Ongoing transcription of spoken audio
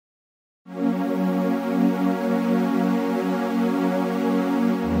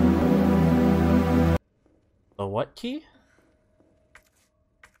A what key?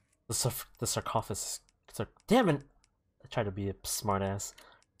 The sarcophagus. Damn it! I tried to be a smartass.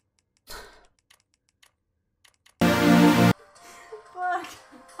 Fuck.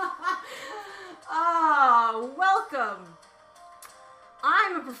 Oh, welcome.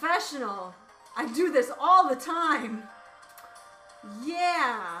 I'm a professional. I do this all the time.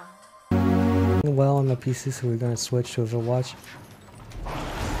 Yeah. Well on the PC, so we're gonna switch to Overwatch.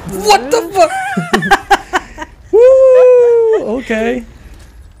 What the fuck? Woo! Okay.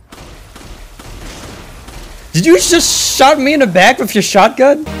 Did you just shot me in the back with your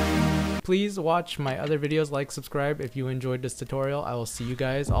shotgun? Please watch my other videos, like, subscribe if you enjoyed this tutorial. I will see you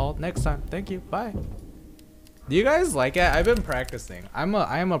guys all next time. Thank you. Bye. Do you guys like it? I've been practicing. I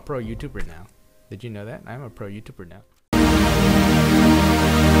am a pro YouTuber now. Did you know that? I'm a pro YouTuber now.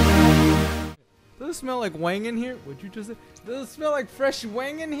 Does it smell like wang in here? What'd you just say? Does it smell like fresh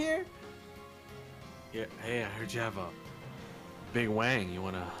wang in here? Yeah, hey, I heard you have a big wang. You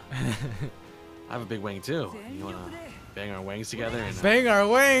wanna... I have a big wang too. You wanna bang our wangs together and... Bang our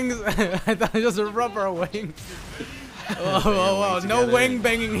wangs? I thought it was just rub our wangs. Oh, no wang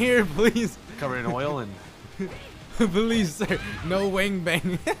banging here, please. Covered in oil and... Please, sir. No wang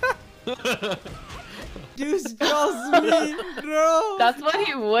banging. Just me, bro. That's what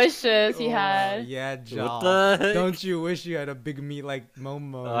he wishes he had. Yeah, Joel. What the heck? Don't you wish you had a big meat like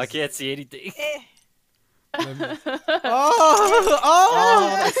Momo's? Oh, I can't see anything. Oh,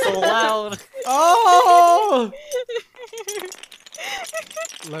 that's so loud. Oh!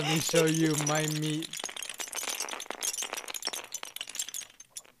 Let me show you my meat.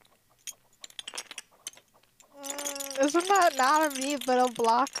 Isn't that not a meat but a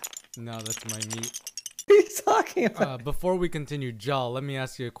block? No, that's my meat. What are you talking about? Before we continue, Jal, let me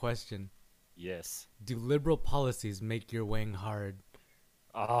ask you a question. Yes. Do liberal policies make your wang hard?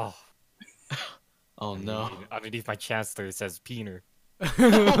 Oh. Oh no. Underneath my chancellor it says peener. Oh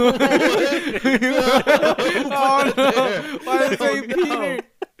no! Why did it say peener?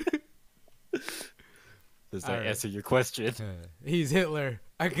 Does that answer your question? He's Hitler.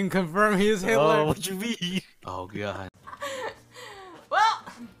 I can confirm he is Hitler. Oh, what you mean? Oh god. Well,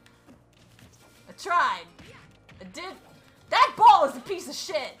 I tried. I did. That ball is a piece of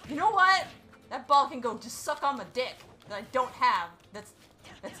shit. You know what? That ball can go just suck on my dick that I don't have. That's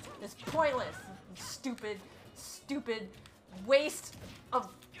pointless. Stupid waste of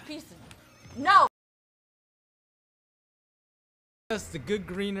piece of... No! Yes, the good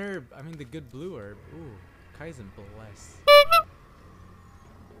green herb. I mean the good blue herb. Ooh, Kaizen bless.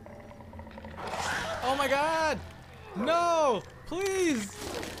 Oh my god! No! Please!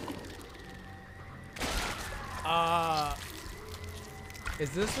 Is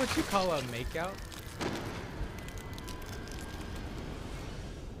this what you call a makeout?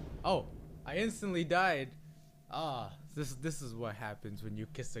 Oh, I instantly died. This is what happens when you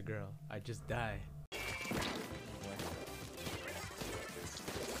kiss a girl. I just die.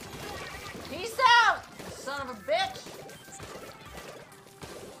 Peace out, son of a bitch!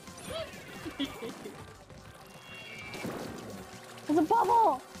 There's a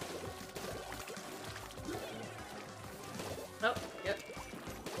bubble! Oh, yep.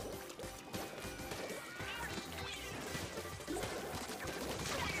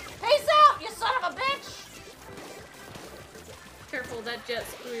 Peace out, you son of a bitch! Careful, that jet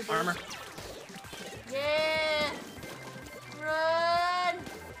screw. Armor. Yeah! Run!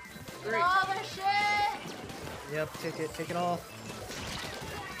 Great. All the shit! Yep, take it all.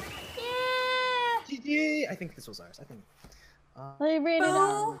 Yeah! GG! I think this was ours. I think. They ran it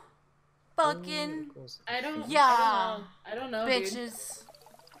out. Boo! Fucking I don't know, bitches.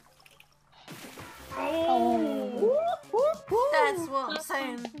 Oh. That's what I'm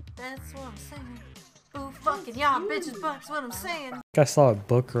saying. That's what I'm saying. Ooh, fucking y'all bitches, that's what I'm saying. I saw a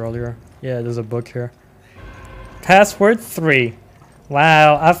book earlier. Yeah, there's a book here. Password 3.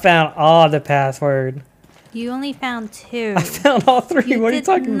 Wow, I found all the password. You only found 2. I found all 3. You what are you did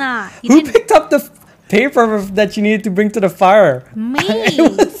talking not. about? You Who didn't- picked up the paper that you needed to bring to the fire? Me.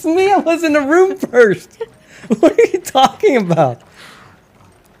 It was me. I was in the room first. What are you talking about?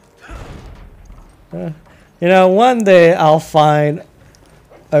 You know, one day I'll find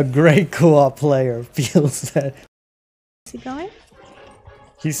a great co-op player feels that. Is he going?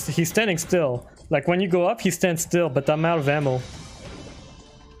 He's standing still. Like when you go up, he stands still, but I'm out of ammo.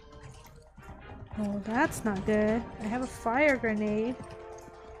 Oh, that's not good. I have a fire grenade.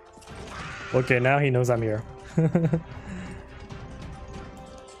 Okay, now he knows I'm here.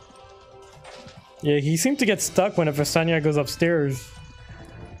 Yeah, he seemed to get stuck whenever Sanya goes upstairs.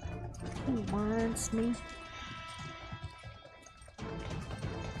 He wants me.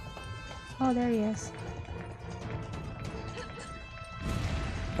 Oh, there he is.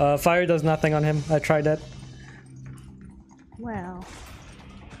 Fire does nothing on him. I tried that. Well,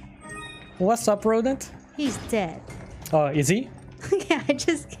 What's up, rodent? he's dead. Oh, is he? Yeah, I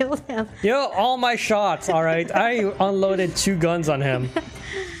just killed him. Yo, all my shots, alright? I unloaded 2 guns on him.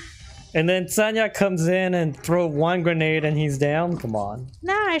 And then Sanya comes in and throw 1 grenade and he's down? Come on.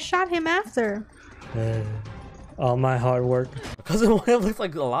 Nah, I shot him after. All my hard work. Because it looks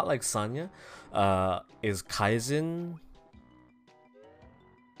like a lot like Sanya. Is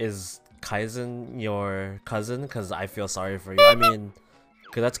Kaizen your cousin? Because I feel sorry for you. I mean,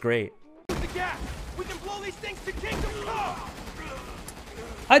 because that's great.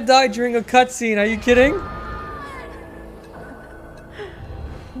 I died during a cutscene, are you kidding?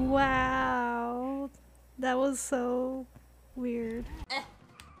 Wow. That was so weird.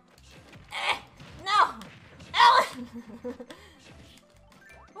 No! Ellen!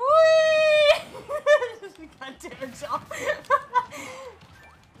 Whee! God damn it, Joe.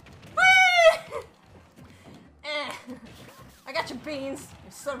 Whee! I got your beans,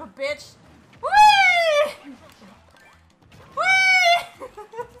 you son of a bitch. Whee! Whee!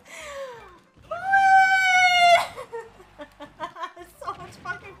 Whee! It's so much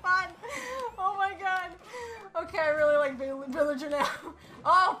fucking fun. Oh my god. Okay, I really like being villager now.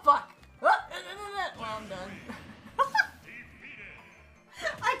 Oh fuck. Well, I'm done.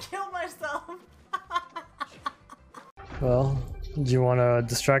 I killed myself. Well, do you want to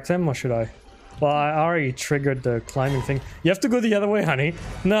distract him or should I? Well, I already triggered the climbing thing. You have to go the other way, honey.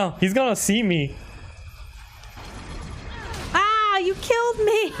 No, he's gonna see me. Ah, you killed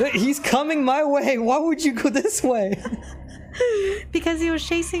me! He's coming my way. Why would you go this way? Because he was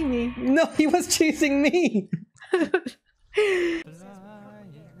chasing me. No, he was chasing me. I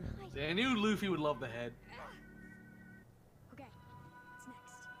knew Luffy would love the head. Do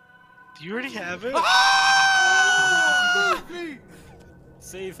you already have it? Luffy!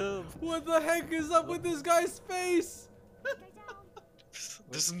 Save him. What the heck is up with this guy's face?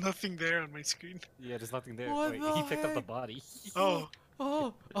 There's nothing there on my screen. Yeah, there's nothing there. What Wait, the he picked up the heck? body. Oh.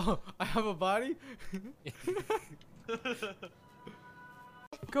 Oh, I have a body?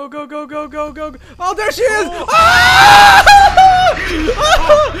 Go, go, go, go, go, go, go. Oh, there she is! Oh! Ah!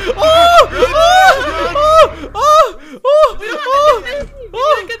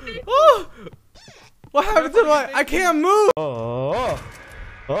 What happened to my... I can't move!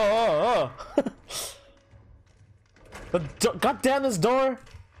 God damn this door!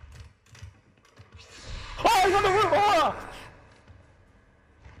 Oh, he's on the roof! Oh!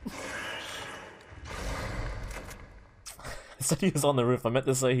 I said he was on the roof. I meant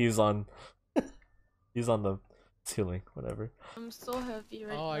to say he's on the ceiling, whatever. I'm so heavy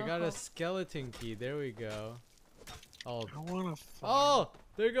right now. Oh, I got a skeleton key. There we go. Oh, I wanna. oh,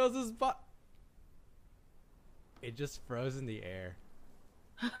 there goes his bot. It just froze in the air.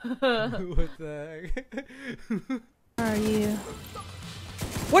 What the heck? Where are you?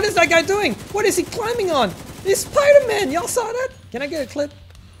 What is that guy doing? What is he climbing on? He's Spider-Man. Y'all saw that? Can I get a clip?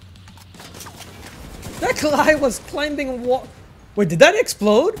 That guy was climbing wall. Wait, did that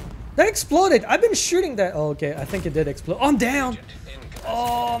explode? That exploded. I've been shooting that. Oh, okay. I think it did explode. Oh, I'm down.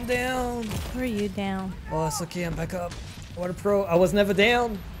 Oh, I'm down. Where are you down? Oh, it's okay. I'm back up. What a pro. I was never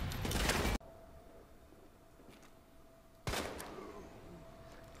down.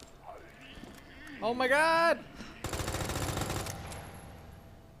 Oh my god!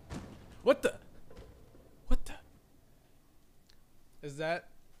 What the? What the? Is that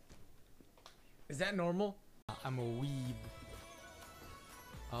normal? I'm a weeb.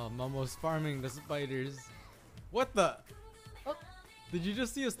 Oh, Momo's farming the spiders. What the? Oh. Did you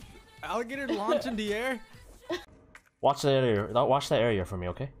just see a alligator launch in the air? Watch that area. Watch that area for me,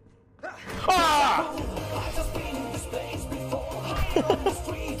 okay?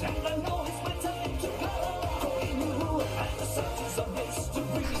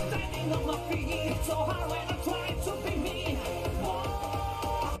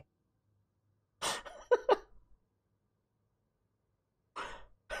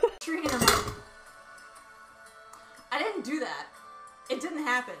 I didn't do that. It didn't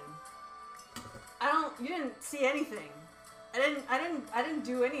happen. You didn't see anything. I didn't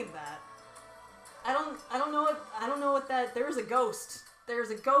do any of that. I don't know what that, there was a ghost. There's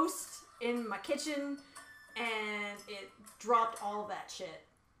a ghost in my kitchen and it dropped all that shit.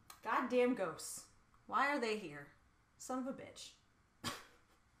 Goddamn ghosts. Why are they here? Son of a bitch.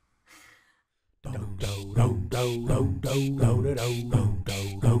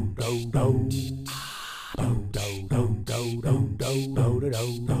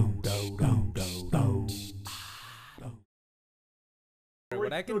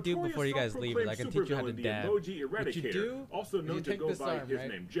 what I can do before you guys leave is I can teach you how to dab. What you do also is known you to take go this by arm, his right?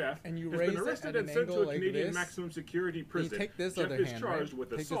 name Jeff, And you has raise been it arrested at and an sent to angle a like Canadian this. maximum security And prison. you take this Jeff other is hand, charged right? with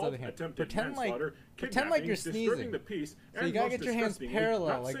Take this assault, other hand. attempted Pretend like manslaughter, you're disturbing sneezing. the peace, So and you gotta most get your hands disgustingly, parallel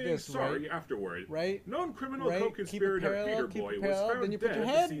not like saying this, sorry right? afterward. Right? Known criminal Right? co-conspirator Keep it parallel, Peter keep Boy it was parallel, found then you put dead your at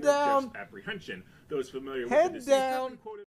head the scene down. of Jeff's apprehension. Those familiar Head with the deceased have down. been quoted